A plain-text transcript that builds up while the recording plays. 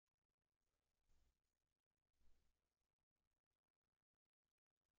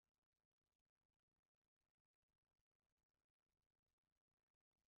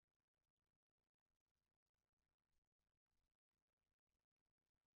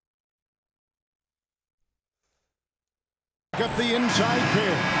up the inside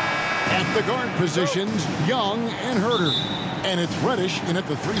pair. At the guard positions, Young and Herter. And it's Reddish in at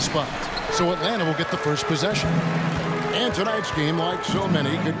the 3 spot. So Atlanta will get the first possession. And tonight's game, like so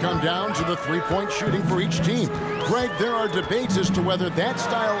many, could come down to the 3-point shooting for each team. Greg, there are debates as to whether that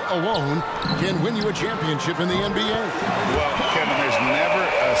style alone can win you a championship in the NBA. Well, Kevin, there's never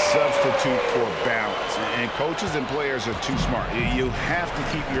a substitute for balance. And coaches and players are too smart. You have to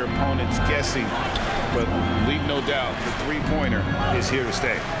keep your opponents guessing. But leave no doubt, the three-pointer is here to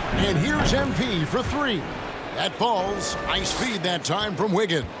stay. And here's MP for 3. That falls. Nice feed that time from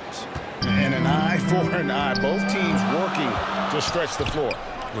Wiggins. And an eye for an eye. Both teams working to stretch the floor.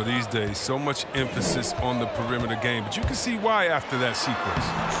 Well, these days, so much emphasis on the perimeter game. But you can see why after that sequence.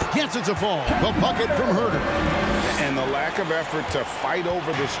 Yes, it's a fall. The bucket from Herter. And the lack of effort to fight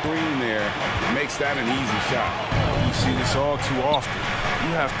over the screen there makes that an easy shot. You see this all too often.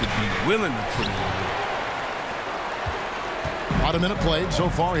 You have to be willing to put it in there. About a minute played so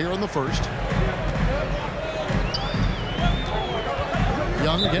far here in the first.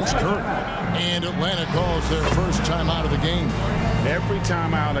 Young against Curry. And Atlanta calls their first timeout of the game. Every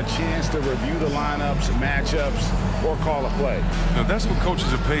timeout, a chance to review the lineups, matchups, or call a play. Now, that's what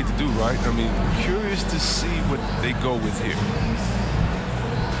coaches are paid to do, right? I mean, curious to see what they go with here.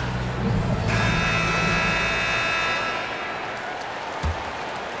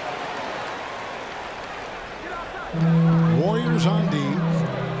 Warriors on D.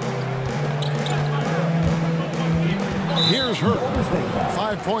 Here's Herter.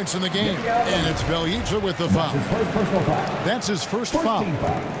 5 points in the game. And it's Bjelica with the foul. That's his first foul.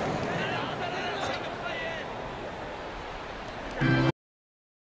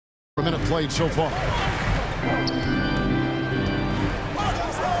 A minute played so far.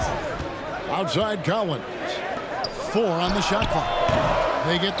 Outside Collins. 4 on the shot clock.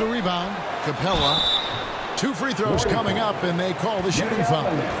 They get the rebound. Capella. 2 free throws coming up, and they call the shooting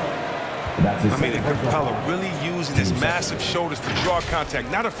foul. I mean, Capella really using his massive shoulders to draw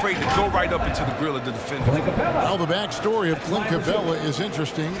contact, not afraid to go right up into the grill of the defender. Well, the backstory of Clint Capella is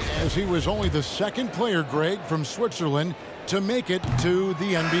interesting, as he was only the second player, Greg, from Switzerland to make it to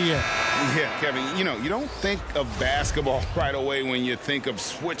the NBA. Yeah, Kevin, you know, you don't think of basketball right away when you think of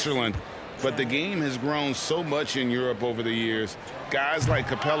Switzerland, but the game has grown so much in Europe over the years. Guys like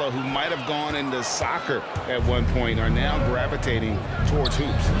Capella, who might have gone into soccer at one point, are now gravitating towards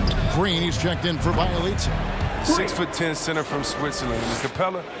hoops. Green, he's checked in for Bjelica. 6'10" center from Switzerland. And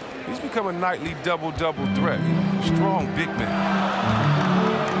Capella, he's become a nightly double-double threat. Strong big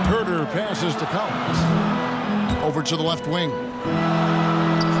man. Herter passes to Collins. Over to the left wing.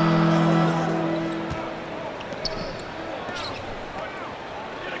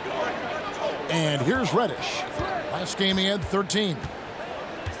 And here's Reddish. Last game he had 13.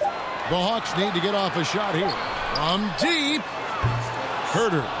 The Hawks need to get off a shot here. From deep.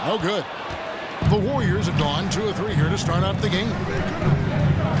 Herter, no good. The Warriors have gone 2 of 3 here to start out the game.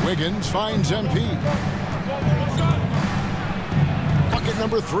 Wiggins finds MP. Bucket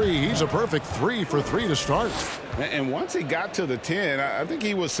number 3. He's a perfect 3 for 3 to start. And once he got to the 10, I think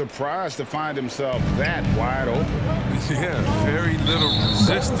he was surprised to find himself that wide open. Yeah, very little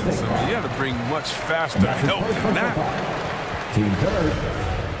resistance. I mean, you had to bring much faster help than that. Team third.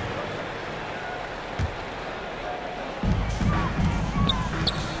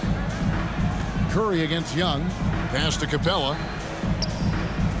 Curry against Young. Pass to Capella.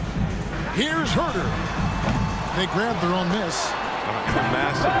 Here's Herter. They grab their own miss. The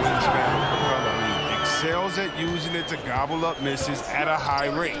massive wingspan of Capella. I mean, excels at using it to gobble up misses at a high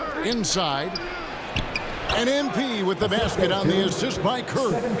rate. Inside. And MP with the basket on the assist by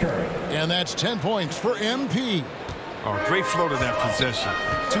Curry. And that's 10 points for MP. Oh, great flow to that possession.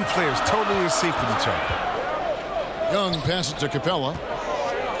 2 players totally in sync with each other. Young passes to Capella.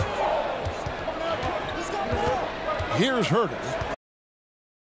 Here's Herter.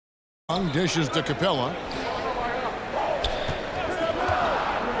 Young dishes to Capella.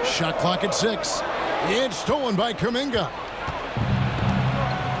 Shot clock at 6. It's stolen by Kuminga.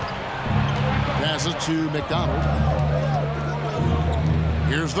 Passes to McDonald.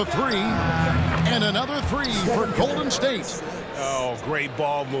 Here's the 3. And another 3 for Golden State. Oh, great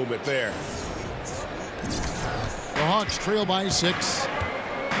ball movement there. The Hawks trail by 6.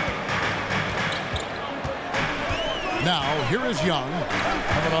 Now, here is Young,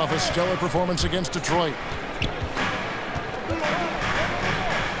 coming off a stellar performance against Detroit.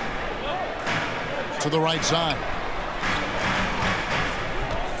 To the right side.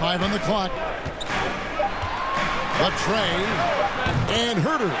 5 on the clock. A tray. And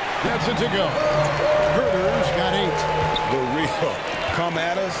Herter gets it to go. Herter's got 8. The real Come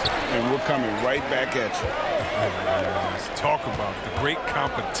at us, and we're coming right back at you. Let's talk about the great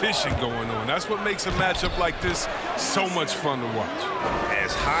competition going on. That's what makes a matchup like this so much fun to watch.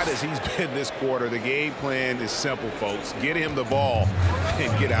 As hot as he's been this quarter, the game plan is simple, folks. Get him the ball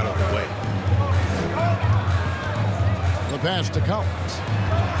and get out of the way. The pass to Collins.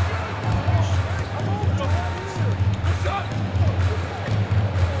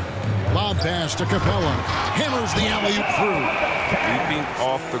 Lob pass to Capella. Hammers the alley-oop through. Leaping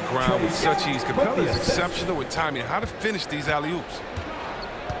off the ground with such ease. Capella is exceptional with timing. How to finish these alley-oops.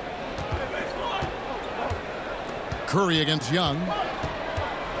 Curry against Young.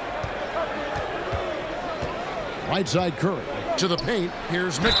 Right side Curry to the paint.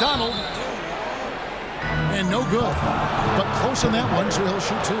 Here's McDonald. And no good. But close on that one, so he'll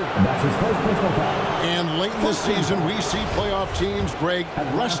shoot two. That's his first personal foul. And late in the season, we see playoff teams, Greg,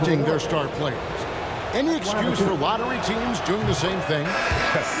 resting their star players. Any excuse for lottery teams doing the same thing?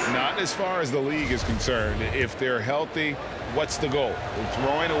 Not as far as the league is concerned. If they're healthy, what's the goal?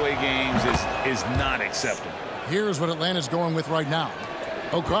 Throwing away games is not acceptable. Here's what Atlanta's going with right now.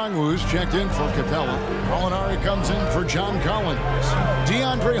 Okongwu's checked in for Capella. Molinari comes in for John Collins.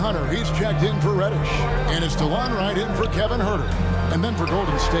 DeAndre Hunter, he's checked in for Reddish. And it's DeLon Wright in for Kevin Huerter. And then for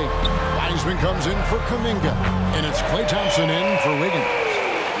Golden State, Wiseman comes in for Kuminga. And it's Klay Thompson in for Wiggins.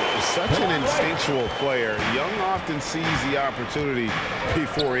 Such an instinctual player. Young often sees the opportunity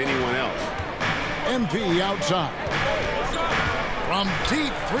before anyone else. MP outside. From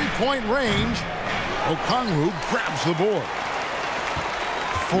deep three-point range, Okongwu grabs the board.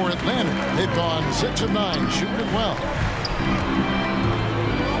 For Atlanta, they've gone 6 of 9, shooting it well.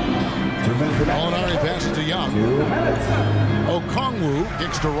 Molinari passes to Young. Okongwu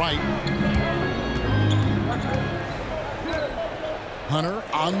kicks to Wright. Hunter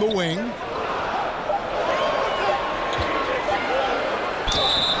on the wing.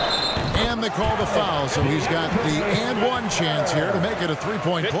 And they call the foul, so he's got the and one chance here to make it a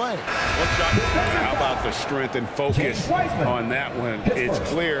three-point play. How about the strength and focus on that one? It's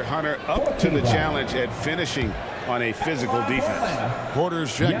clear Hunter up to the challenge at finishing on a physical defense.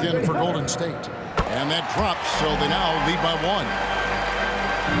 Porter's checked in for Golden State. And that drops, so they now lead by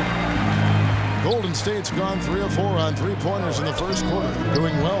 1. Golden State's gone 3 of 4 on three-pointers in the first quarter,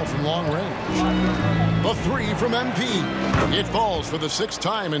 doing well from long range. The three from MP. It falls for the 6th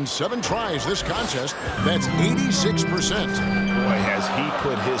time in 7 tries this contest. That's 86%. Boy, has he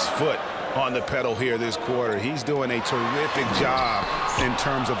put his foot on the pedal here this quarter. He's doing a terrific job in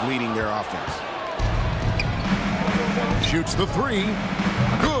terms of leading their offense. Shoots the three.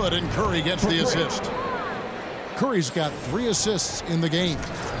 Good, and Curry gets the assist. Curry's got 3 assists in the game.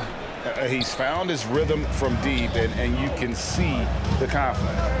 He's found his rhythm from deep, and you can see the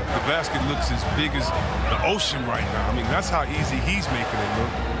confidence. The basket looks as big as the ocean right now. I mean, that's how easy he's making it look.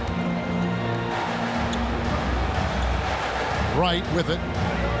 Right with it.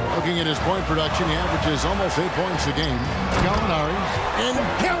 Looking at his point production, he averages almost 8 points a game. Gallinari, and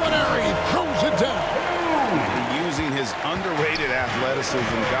Gallinari throws it down. Using his underrated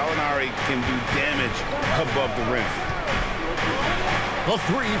athleticism, Gallinari can do damage above the rim. The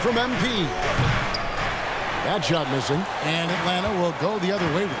three from MP. That shot missing, and Atlanta will go the other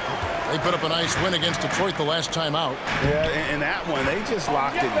way with it. They put up a nice win against Detroit the last time out. Yeah, and that one, they just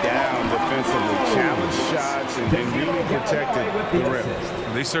locked it down defensively. Challenged shots and really protected the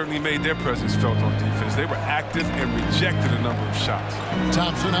rim. They certainly made their presence felt on defense. They were active and rejected a number of shots.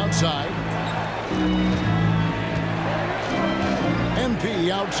 Thompson outside. MP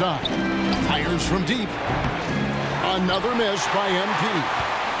outside. Fires from deep. Another miss by MP.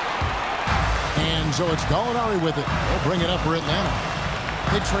 And so it's Gallinari with it. They'll bring it up for Atlanta.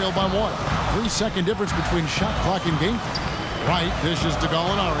 They trail by 1. 3-second difference between shot clock and game clock. Wright dishes to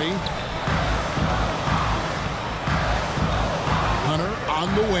Gallinari. Hunter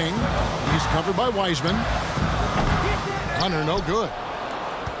on the wing. He's covered by Wiseman. Hunter no good.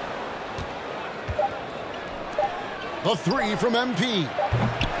 The three from MP.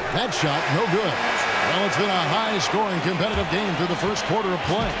 That shot no good. Well, it's been a high-scoring competitive game through the first quarter of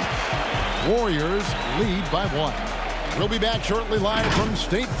play. Warriors lead by 1. We'll be back shortly live from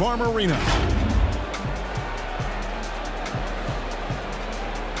State Farm Arena.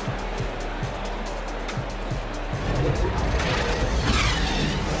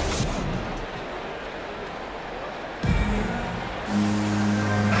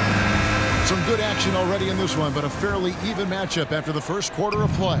 Some good action already in this one, but a fairly even matchup after the first quarter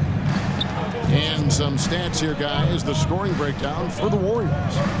of play. And some stats here, guys. The scoring breakdown for the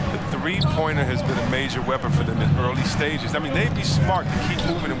Warriors. The three-pointer has been a major weapon for them in early stages. I mean, they'd be smart to keep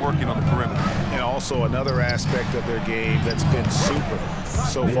moving and working on the perimeter. And also another aspect of their game that's been super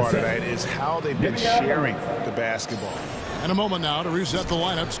so far tonight is how they've been sharing the basketball. And a moment now to reset the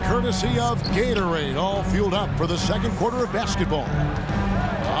lineups, courtesy of Gatorade, all fueled up for the second quarter of basketball.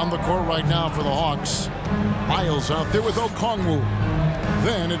 On the court right now for the Hawks, Miles out there with Okongwu.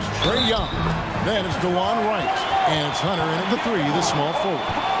 Then it's Trae Young. Then it's DeJuan Wright. And it's Hunter in at the 3, the small forward.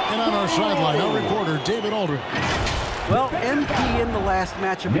 And on our sideline, our reporter, David Aldridge. Well, MP in the last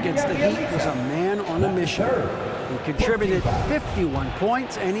matchup against the Heat was a man on a mission. He contributed 51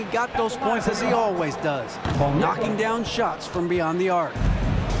 points, and he got those points as he always does, knocking down shots from beyond the arc.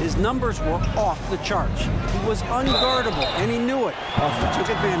 His numbers were off the charts. He was unguardable, and he knew it. He took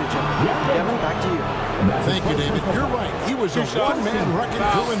advantage of it. Devin, back to you. Thank you, David. You're right. He was a one-man wrecking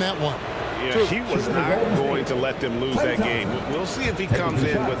crew in that one. Yeah, he was not going to let them lose that game. We'll see if he comes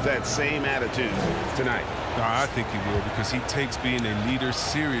in with that same attitude tonight. No, I think he will, because he takes being a leader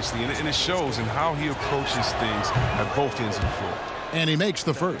seriously, and it shows in how he approaches things at both ends of the floor. And he makes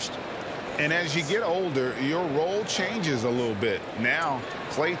the first. And as you get older, your role changes a little bit. Now,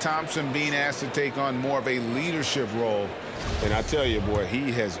 Klay Thompson being asked to take on more of a leadership role. And I tell you, boy,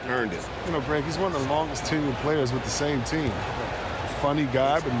 he has earned it. You know, Greg, he's one of the longest tenured players with the same team. Funny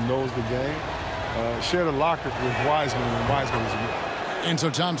guy, but he knows the game. Shared a locker with Wiseman when Wiseman was a rookie. And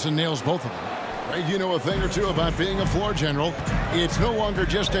so Thompson nails both of them. Right, you know a thing or two about being a floor general. It's no longer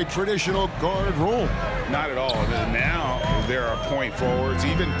just a traditional guard role. Not at all. Now there are point forwards,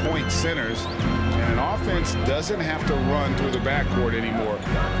 even point centers, and an offense doesn't have to run through the backcourt anymore.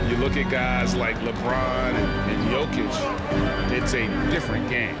 You look at guys like LeBron and Jokic, it's a different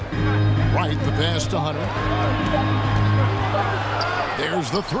game. Right, the pass to Hunter. There's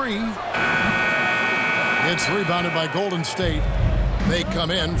the 3. It's rebounded by Golden State. They come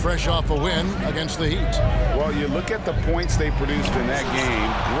in fresh off a win against the Heat. Well, you look at the points they produced in that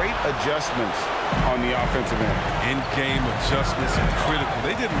game. Great adjustments on the offensive end. In-game adjustments are critical.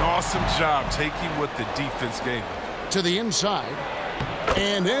 They did an awesome job taking what the defense gave them. To the inside.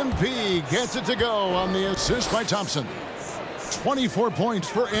 And MP gets it to go on the assist by Thompson. 24 points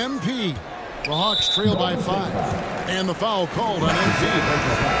for MP. The Hawks trail by 5. And the foul called on MP.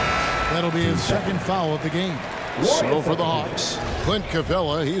 That'll be his second foul of the game. So for the Hawks, Clint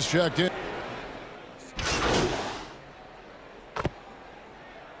Capella, he's checked in. Go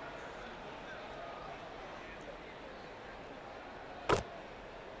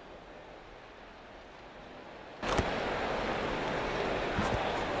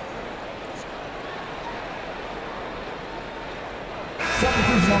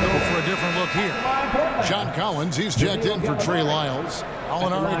for a different look here. John Collins, he's checked in for Trey Lyles.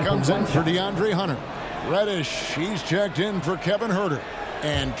 Alinari comes in for DeAndre Hunter. Reddish, he's checked in for Kevin Huerter.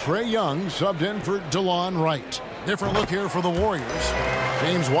 And Trae Young subbed in for DeJuan Wright. Different look here for the Warriors.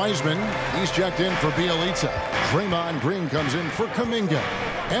 James Wiseman, he's checked in for Bielitsa. Draymond Green comes in for Kuminga.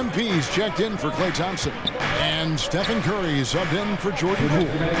 MP's checked in for Klay Thompson. And Stephen Curry subbed in for Jordan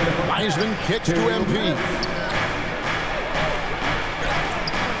Poole. Wiseman kicks to MP.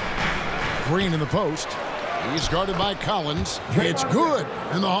 Green in the post. He's guarded by Collins. It's good.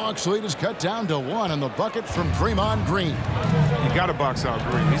 And the Hawks lead is cut down to 1 on the bucket from Draymond Green. You got to box out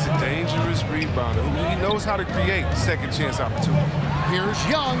Green. He's a dangerous rebounder. He knows how to create second chance opportunities. Here's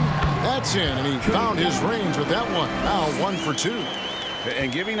Young. That's in, and he found his range with that one. Now 1 for 2.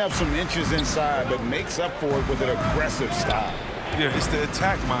 And giving up some inches inside, but makes up for it with an aggressive style. Yeah, it's the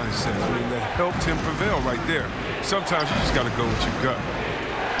attack mindset. I mean, that helped him prevail right there. Sometimes you just got to go with your gut.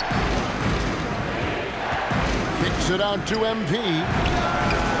 Kicks it out to MP.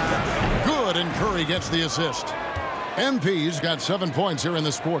 Good, and Curry gets the assist. MP's got 7 points here in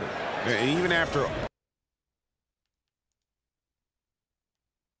this quarter. And even after